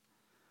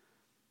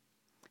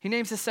 He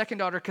names his second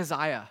daughter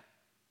Keziah,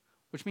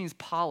 which means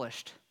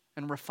polished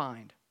and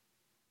refined.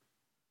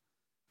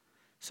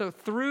 So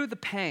through the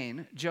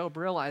pain, Job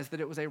realized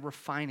that it was a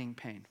refining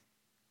pain,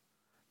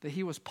 that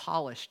he was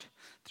polished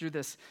through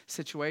this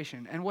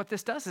situation. And what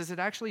this does is it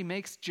actually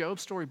makes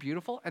Job's story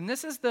beautiful. And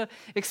this is the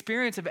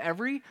experience of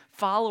every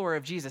follower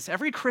of Jesus,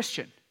 every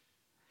Christian,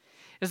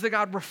 is that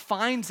God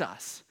refines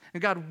us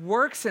and God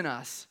works in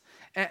us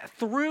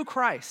through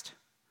Christ.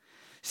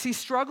 See,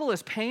 struggle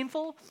is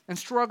painful and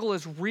struggle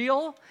is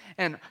real,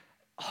 and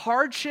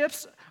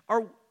hardships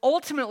are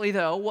ultimately,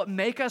 though, what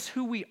make us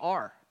who we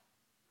are.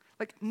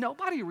 Like,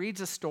 nobody reads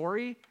a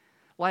story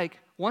like,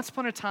 once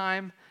upon a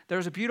time, there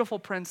was a beautiful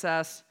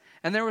princess,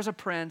 and there was a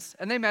prince,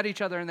 and they met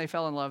each other, and they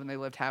fell in love, and they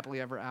lived happily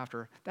ever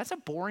after. That's a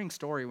boring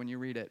story when you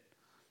read it.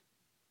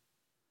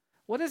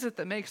 What is it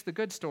that makes the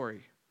good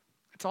story?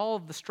 It's all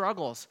of the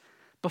struggles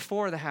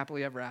before the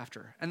happily ever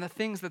after, and the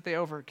things that they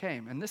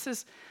overcame. And this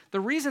is, the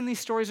reason these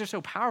stories are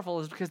so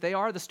powerful is because they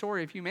are the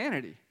story of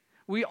humanity.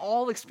 We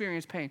all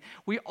experience pain.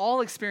 We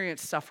all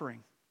experience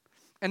suffering.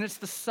 And it's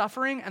the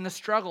suffering and the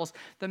struggles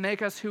that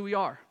make us who we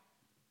are.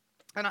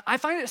 And I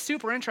find it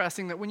super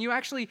interesting that when you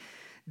actually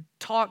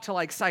talk to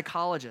like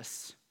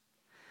psychologists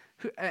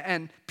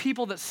and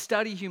people that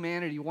study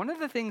humanity, one of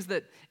the things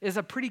that is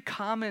a pretty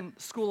common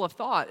school of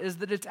thought is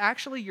that it's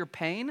actually your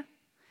pain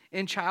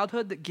in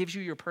childhood that gives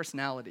you your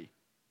personality.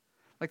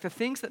 Like the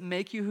things that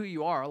make you who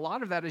you are, a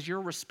lot of that is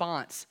your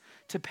response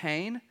to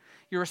pain,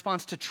 your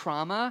response to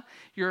trauma,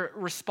 your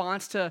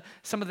response to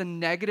some of the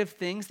negative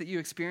things that you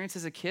experienced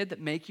as a kid that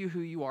make you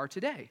who you are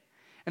today.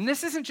 And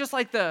this isn't just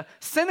like the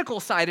cynical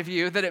side of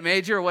you that it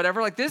made you or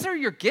whatever. Like, these are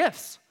your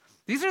gifts.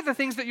 These are the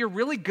things that you're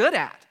really good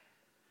at.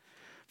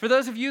 For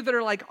those of you that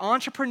are like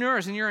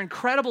entrepreneurs and you're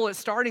incredible at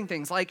starting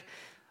things, like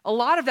a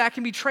lot of that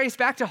can be traced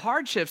back to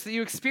hardships that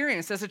you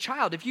experienced as a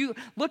child. If you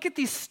look at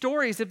these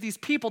stories of these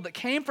people that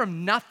came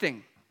from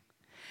nothing,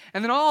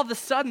 and then all of a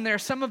sudden they're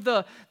some of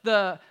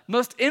the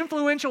most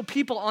influential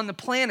people on the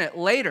planet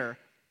later,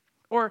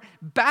 or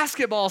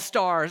basketball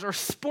stars or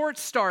sports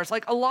stars,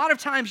 like a lot of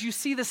times you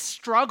see this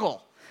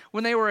struggle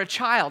when they were a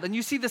child, and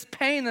you see this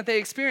pain that they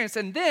experienced,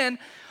 and then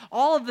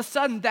all of a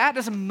sudden that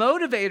is a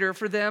motivator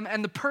for them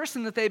and the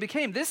person that they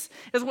became. This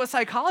is what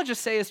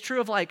psychologists say is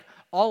true of like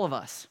all of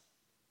us.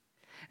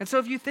 And so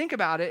if you think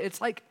about it,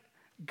 it's like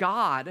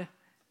God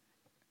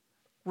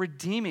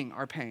redeeming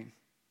our pain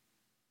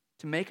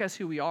to make us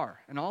who we are,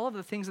 and all of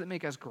the things that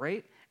make us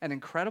great and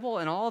incredible,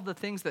 and all of the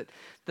things that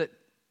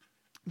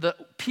the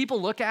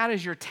people look at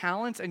as your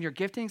talents and your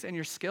giftings and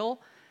your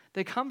skill,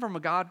 they come from a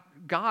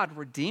God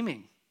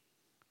redeeming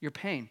your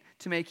pain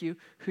to make you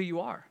who you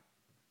are.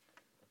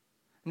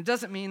 And it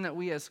doesn't mean that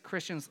we as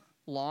Christians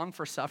long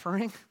for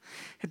suffering.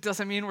 It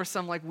doesn't mean we're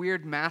some like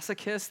weird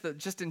masochists that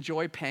just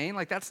enjoy pain.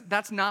 Like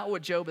that's not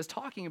what Job is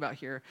talking about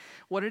here.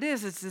 What it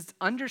is this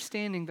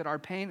understanding that our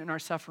pain and our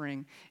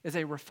suffering is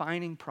a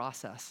refining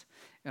process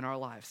in our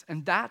lives.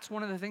 And that's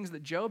one of the things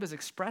that Job is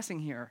expressing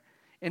here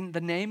in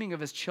the naming of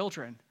his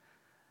children,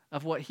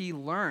 of what he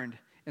learned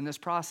in this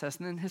process.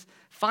 And then his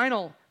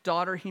final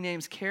daughter, he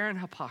names Karen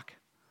Hapak.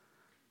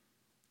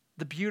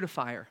 The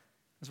beautifier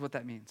is what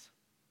that means.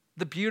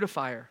 The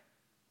beautifier.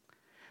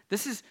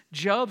 This is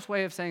Job's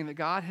way of saying that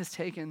God has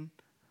taken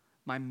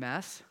my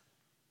mess,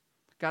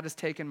 God has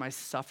taken my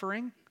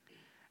suffering,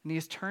 and he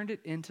has turned it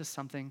into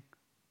something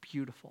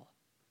beautiful.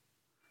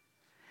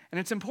 And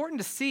it's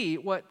important to see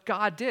what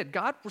God did.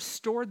 God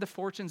restored the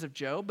fortunes of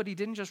Job, but he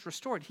didn't just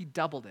restore it, he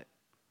doubled it.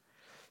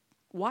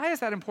 Why is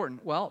that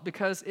important? Well,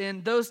 because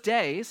in those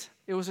days,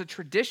 it was a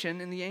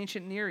tradition in the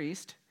ancient Near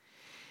East,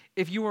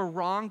 if you were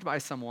wronged by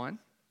someone,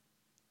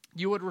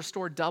 you would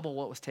restore double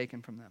what was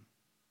taken from them.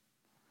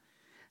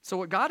 So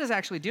what God is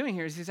actually doing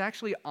here is he's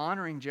actually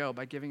honoring Job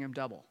by giving him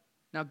double.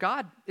 Now,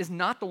 God is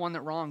not the one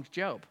that wronged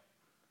Job.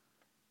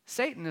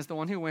 Satan is the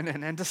one who went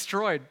in and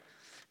destroyed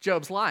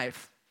Job's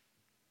life.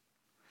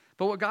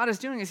 But what God is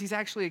doing is he's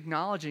actually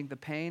acknowledging the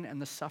pain and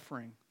the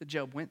suffering that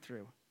Job went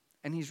through.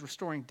 And he's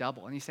restoring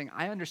double. And he's saying,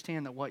 I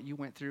understand that what you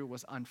went through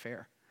was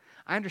unfair.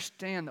 I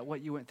understand that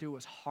what you went through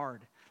was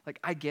hard. Like,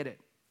 I get it.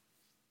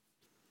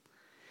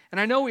 And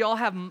I know we all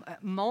have,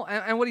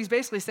 and what he's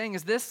basically saying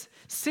is this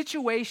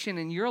situation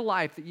in your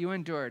life that you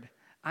endured,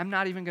 I'm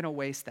not even going to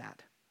waste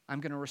that.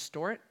 I'm going to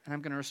restore it, and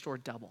I'm going to restore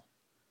double.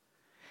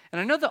 And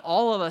I know that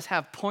all of us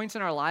have points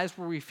in our lives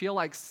where we feel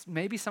like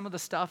maybe some of the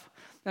stuff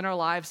in our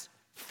lives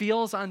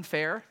feels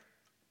unfair,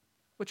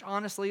 which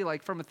honestly,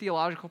 like from a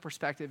theological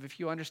perspective, if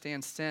you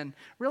understand sin,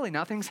 really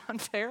nothing's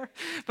unfair.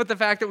 But the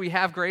fact that we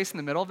have grace in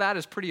the middle of that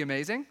is pretty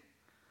amazing.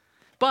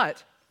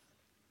 But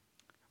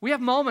we have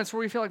moments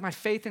where we feel like my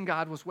faith in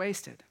God was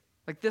wasted.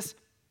 Like this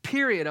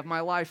period of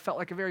my life felt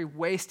like a very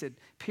wasted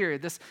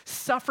period. This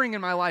suffering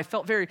in my life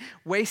felt very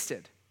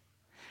wasted.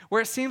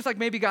 Where it seems like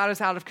maybe God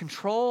is out of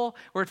control,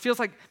 where it feels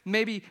like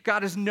maybe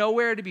God is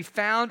nowhere to be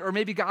found, or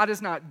maybe God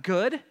is not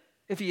good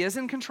if he is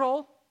in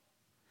control.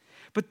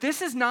 But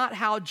this is not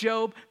how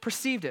Job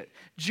perceived it.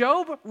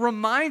 Job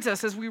reminds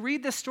us as we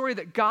read this story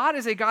that God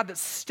is a God that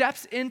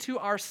steps into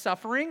our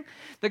suffering,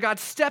 that God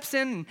steps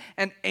in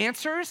and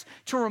answers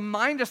to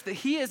remind us that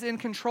he is in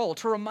control,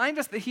 to remind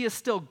us that he is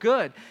still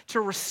good,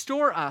 to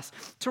restore us,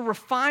 to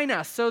refine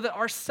us so that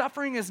our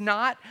suffering is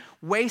not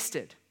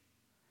wasted.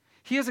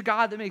 He is a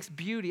God that makes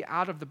beauty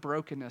out of the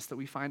brokenness that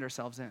we find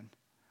ourselves in.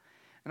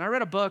 And I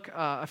read a book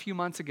a few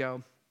months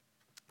ago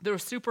that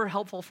was super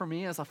helpful for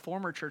me as a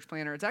former church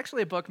planner. It's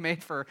actually a book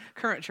made for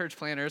current church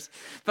planners,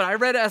 but I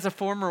read it as a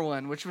former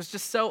one, which was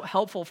just so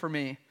helpful for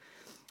me.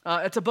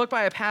 It's a book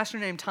by a pastor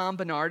named Tom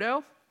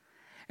Bernardo,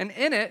 and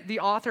in it, the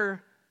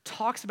author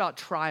talks about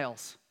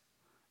trials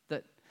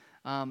that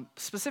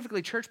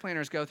specifically church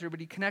planners go through, but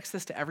he connects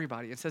this to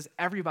everybody. It says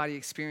everybody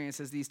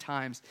experiences these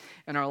times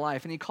in our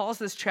life, and he calls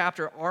this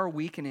chapter Our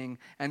Weakening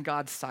and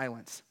God's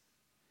Silence.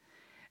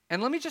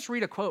 And let me just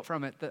read a quote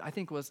from it that I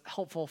think was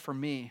helpful for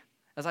me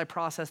as I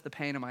process the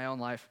pain in my own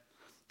life.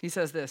 He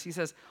says this, he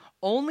says,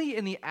 only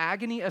in the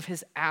agony of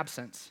his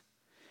absence,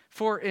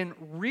 for in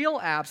real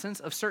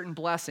absence of certain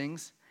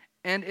blessings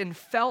and in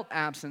felt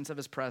absence of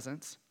his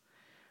presence,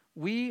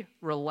 we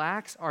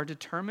relax our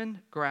determined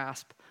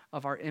grasp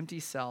of our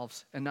empty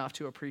selves enough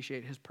to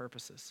appreciate his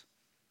purposes.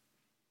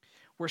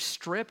 We're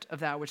stripped of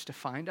that which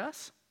defined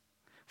us,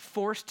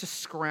 forced to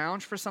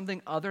scrounge for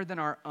something other than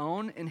our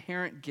own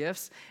inherent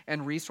gifts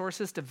and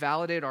resources to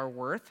validate our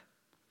worth.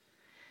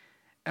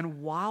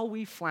 And while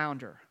we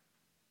flounder,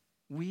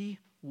 we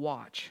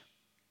watch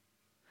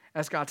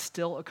as God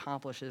still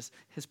accomplishes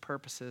his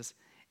purposes,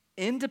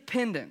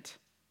 independent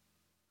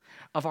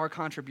of our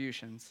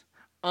contributions,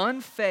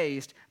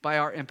 unfazed by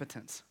our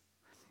impotence.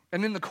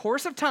 And in the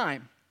course of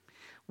time,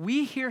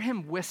 we hear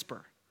him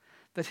whisper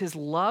that his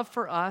love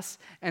for us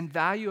and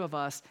value of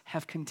us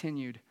have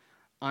continued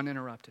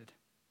uninterrupted.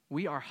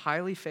 We are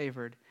highly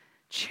favored,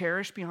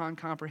 cherished beyond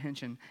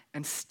comprehension,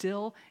 and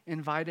still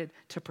invited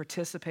to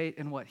participate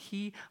in what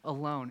he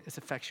alone is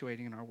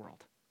effectuating in our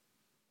world.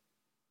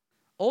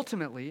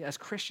 Ultimately, as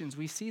Christians,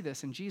 we see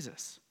this in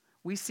Jesus.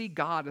 We see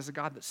God as a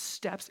God that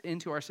steps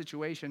into our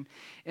situation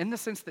in the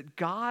sense that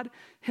God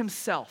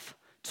himself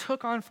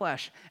took on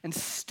flesh and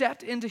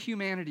stepped into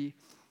humanity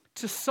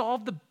to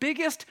solve the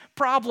biggest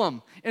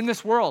problem in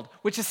this world,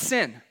 which is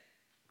sin.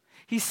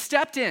 He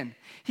stepped in.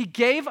 He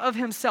gave of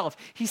himself.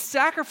 He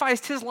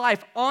sacrificed his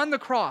life on the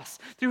cross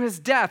through his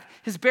death,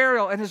 his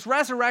burial, and his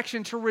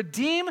resurrection to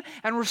redeem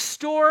and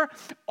restore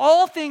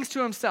all things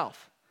to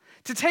himself,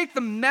 to take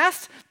the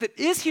mess that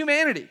is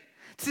humanity,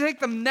 to take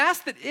the mess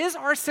that is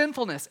our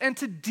sinfulness, and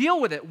to deal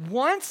with it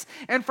once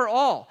and for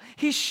all.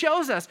 He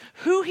shows us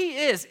who he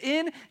is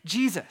in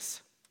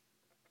Jesus.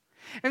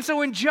 And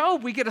so in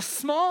Job, we get a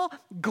small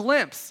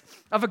glimpse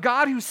of a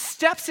God who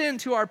steps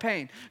into our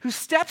pain, who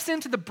steps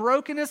into the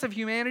brokenness of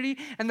humanity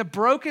and the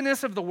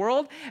brokenness of the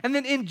world. And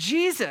then in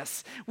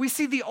Jesus, we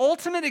see the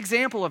ultimate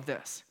example of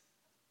this.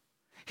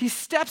 He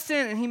steps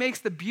in and he makes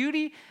the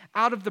beauty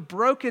out of the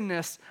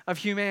brokenness of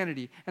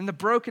humanity and the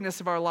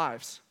brokenness of our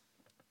lives.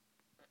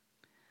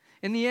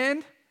 In the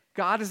end,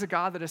 God is a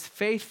God that is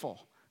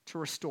faithful to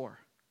restore.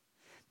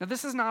 Now,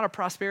 this is not a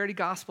prosperity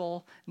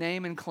gospel,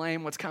 name and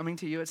claim what's coming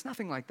to you. It's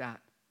nothing like that.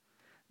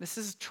 This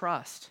is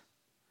trust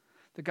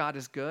that God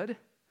is good,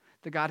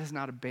 that God has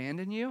not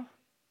abandoned you,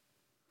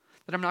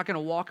 that I'm not going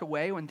to walk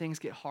away when things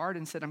get hard.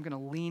 Instead, I'm going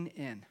to lean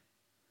in.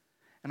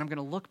 And I'm going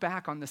to look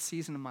back on this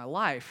season of my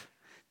life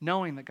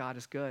knowing that God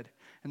is good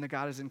and that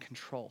God is in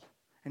control.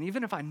 And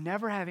even if I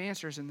never have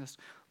answers in this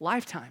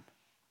lifetime,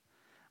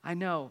 I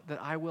know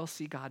that I will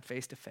see God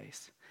face to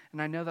face.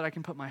 And I know that I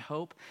can put my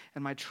hope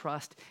and my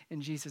trust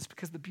in Jesus,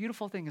 because the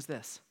beautiful thing is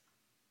this.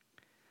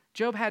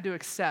 Job had to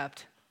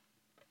accept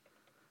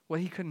what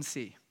he couldn't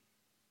see.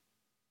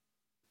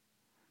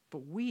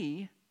 But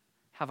we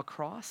have a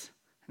cross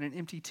and an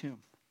empty tomb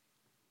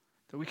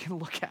that we can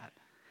look at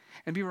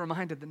and be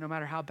reminded that no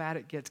matter how bad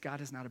it gets, God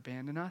has not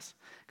abandoned us.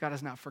 God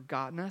has not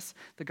forgotten us.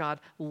 That God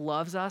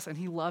loves us, and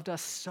he loved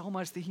us so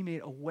much that he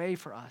made a way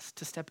for us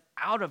to step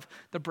out of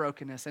the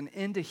brokenness and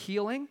into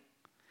healing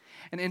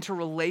and into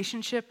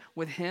relationship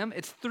with him.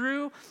 It's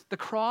through the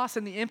cross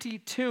and the empty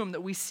tomb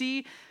that we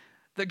see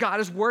that God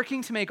is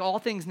working to make all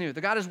things new.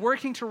 That God is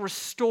working to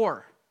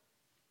restore,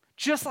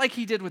 just like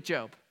he did with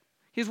Job.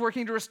 He's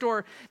working to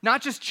restore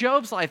not just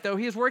Job's life, though.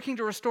 He is working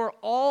to restore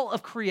all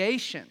of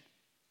creation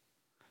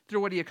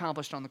through what he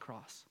accomplished on the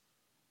cross.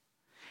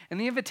 And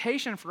the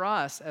invitation for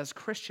us as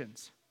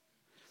Christians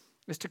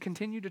is to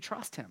continue to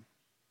trust him.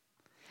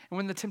 And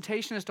when the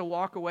temptation is to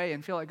walk away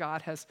and feel like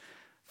God has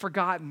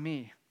forgotten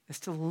me, is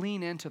to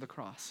lean into the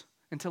cross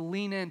and to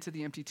lean into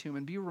the empty tomb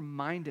and be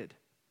reminded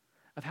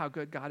of how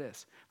good God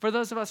is. For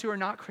those of us who are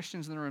not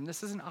Christians in the room,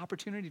 this is an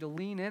opportunity to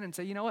lean in and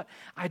say, you know what?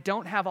 I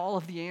don't have all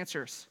of the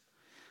answers,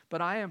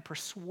 but I am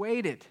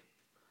persuaded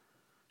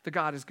that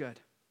God is good.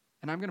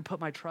 And I'm going to put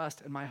my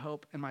trust and my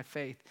hope and my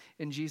faith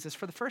in Jesus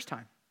for the first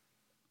time.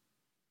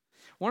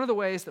 One of the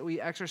ways that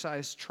we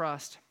exercise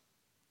trust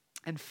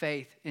and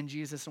faith in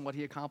Jesus and what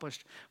he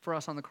accomplished for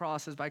us on the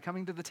cross is by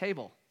coming to the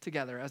table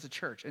together as a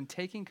church and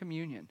taking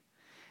communion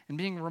and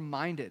being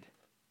reminded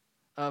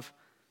of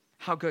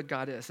how good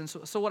God is. And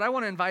so what I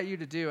want to invite you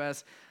to do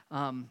as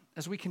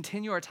we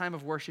continue our time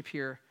of worship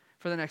here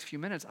for the next few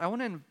minutes, I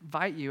want to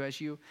invite you, as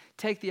you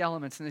take the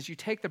elements and as you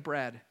take the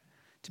bread,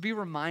 to be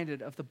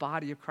reminded of the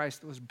body of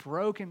Christ that was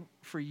broken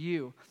for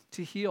you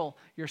to heal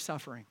your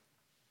suffering.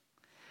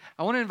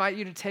 I want to invite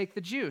you to take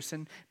the juice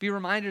and be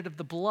reminded of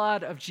the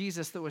blood of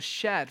Jesus that was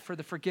shed for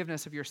the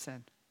forgiveness of your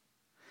sin.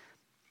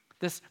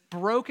 This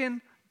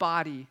broken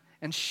body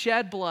and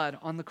shed blood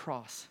on the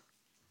cross.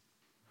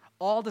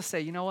 All to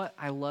say, you know what?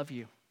 I love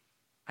you.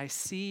 I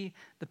see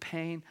the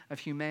pain of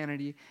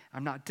humanity.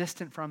 I'm not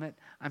distant from it.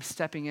 I'm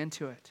stepping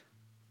into it.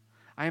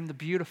 I am the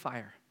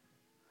beautifier.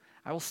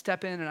 I will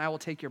step in and I will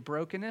take your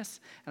brokenness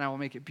and I will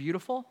make it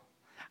beautiful.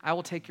 I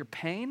will take your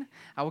pain.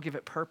 I will give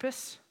it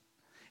purpose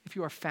if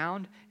you are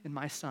found in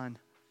my Son,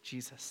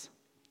 Jesus.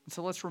 And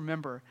so let's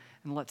remember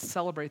and let's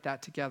celebrate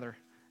that together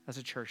as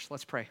a church.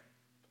 Let's pray.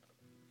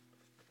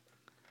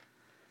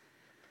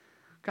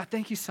 God,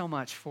 thank you so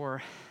much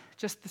for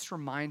just this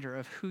reminder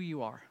of who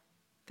you are.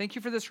 Thank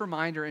you for this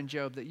reminder in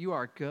Job that you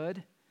are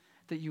good,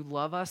 that you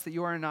love us, that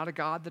you are not a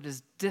God that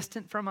is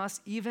distant from us,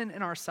 even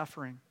in our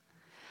suffering.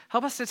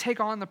 Help us to take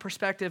on the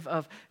perspective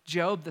of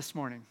Job this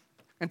morning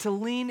and to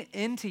lean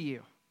into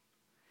you.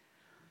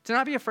 To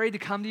not be afraid to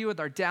come to you with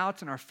our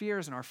doubts and our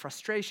fears and our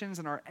frustrations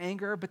and our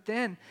anger, but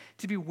then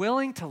to be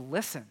willing to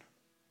listen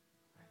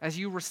as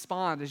you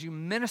respond, as you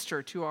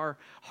minister to our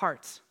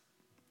hearts,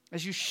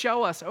 as you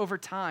show us over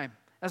time,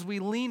 as we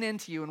lean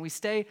into you and we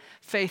stay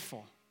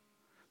faithful,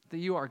 that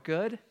you are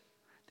good,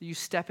 that you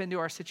step into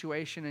our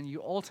situation and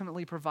you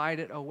ultimately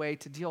provided a way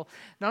to deal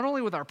not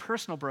only with our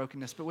personal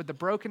brokenness, but with the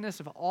brokenness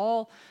of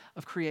all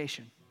of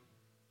creation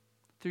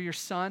through your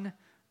Son,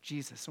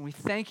 Jesus. And we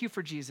thank you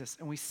for Jesus,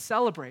 and we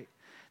celebrate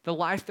the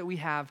life that we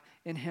have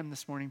in him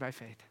this morning by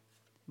faith.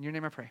 In your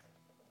name I pray.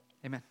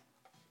 Amen.